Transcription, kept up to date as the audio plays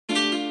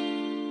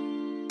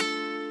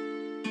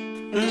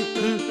Oh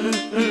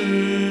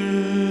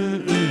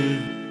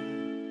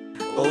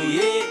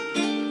yeah,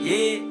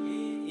 yeah,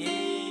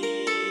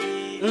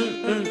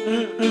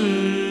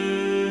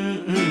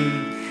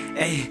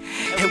 Hey,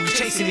 and we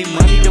chasing this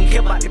money, don't care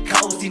about the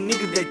cost. These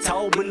niggas they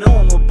told, but no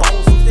I'm a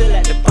boss. I'm still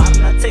at the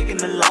bottom, not taking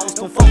the loss.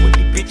 Don't fuck with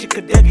these bitches,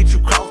 cause they'll get you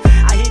crossed.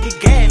 I hit the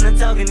gas, not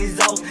talking his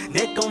off.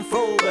 Neck on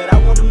froze, but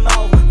I want them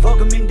all. Fuck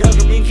them and dug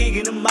them and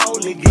kicking them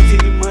out. Let's get to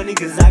the money,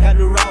 cause I got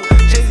the route.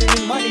 Chasing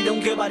the money,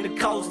 don't care about the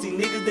cost. These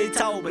niggas they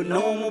told, but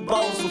no I'm a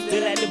boss. I'm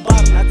still at the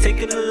bottom, not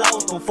taking the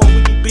loss. Don't fuck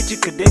with these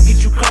bitches, cause they'll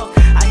get you crossed.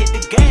 I hit the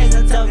gas,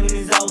 not talking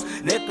his off.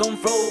 Neck on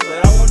froze,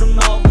 but I want them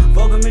all.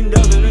 Fuck them and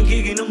dug them and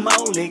kicking them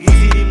out. Let's get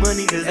to the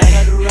money, cause I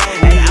got the route.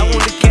 Hey, I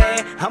want the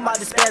cash, I'm about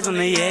to spaz on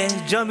the ass.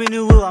 Jump in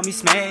the wheel, I'm me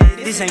smash.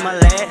 This ain't my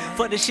lad,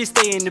 fuck the shit,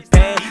 stay in the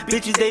pad.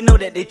 Bitches, they know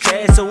that they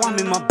trash, so I'm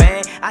in my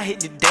bag. I hit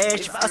the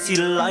dash, if I see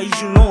the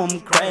lights, you know I'm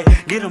crack.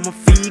 Get on my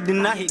feet,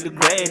 then I hit the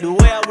grad. The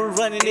way I was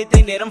running, they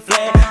think that I'm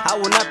flat. I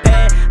will not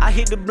pass, I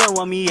hit the blunt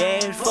on me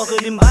ass. Fuck her,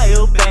 then buy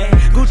her bag.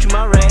 Gucci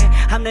my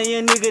rag, I'm that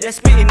young nigga that's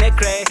spitting that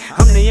crack.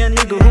 I'm the young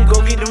nigga who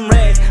go get them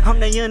rags. I'm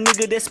that young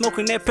nigga that's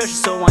smoking that pressure,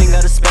 so I ain't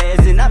gotta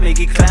spaz, and I make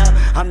it clap.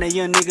 I'm that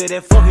young nigga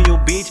that fucking your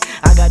bitch.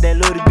 I got that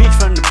little bitch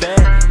from the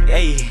back.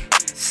 Ayy,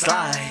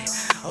 slide,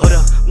 hold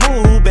up,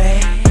 move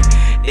back.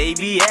 They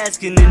be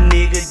asking the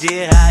nigga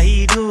just how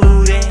he do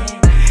that.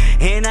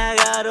 And I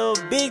got a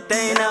big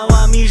thing, now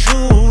I me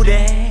shoot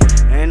that.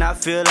 And I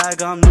feel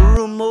like I'm the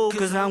remote,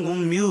 cause I'm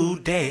gon'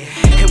 mute that.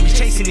 And we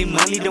chasing this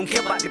money, don't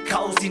care about the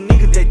cost. These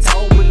niggas they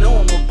told, but no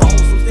I'm a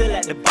boss. I'm still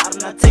at the bottom,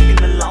 not taking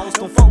the loss.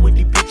 Don't fuck with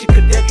these bitches,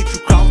 cause they'll get you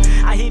crossed.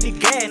 I hit the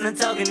gas, not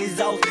talking his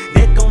off.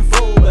 Neck on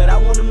full, but I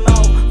want them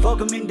all. Fuck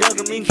them and dug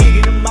them and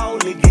kicking them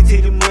out. Let's get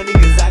to the money,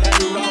 cause I got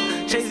the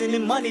raw. Chasing the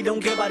money,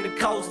 don't care about the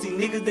cost. These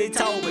niggas they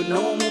told, but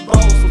no I'm a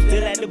boss. I'm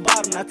still at the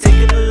bottom, not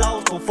taking the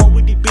loss. Don't fuck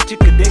with these bitches,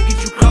 cause they'll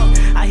get you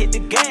crossed. I hit the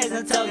gas,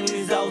 not talking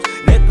his off.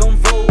 Neck on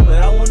full,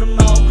 but I want them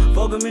all.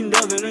 Fuck them and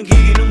dug them and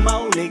kicking them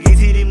out. Let's get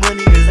to the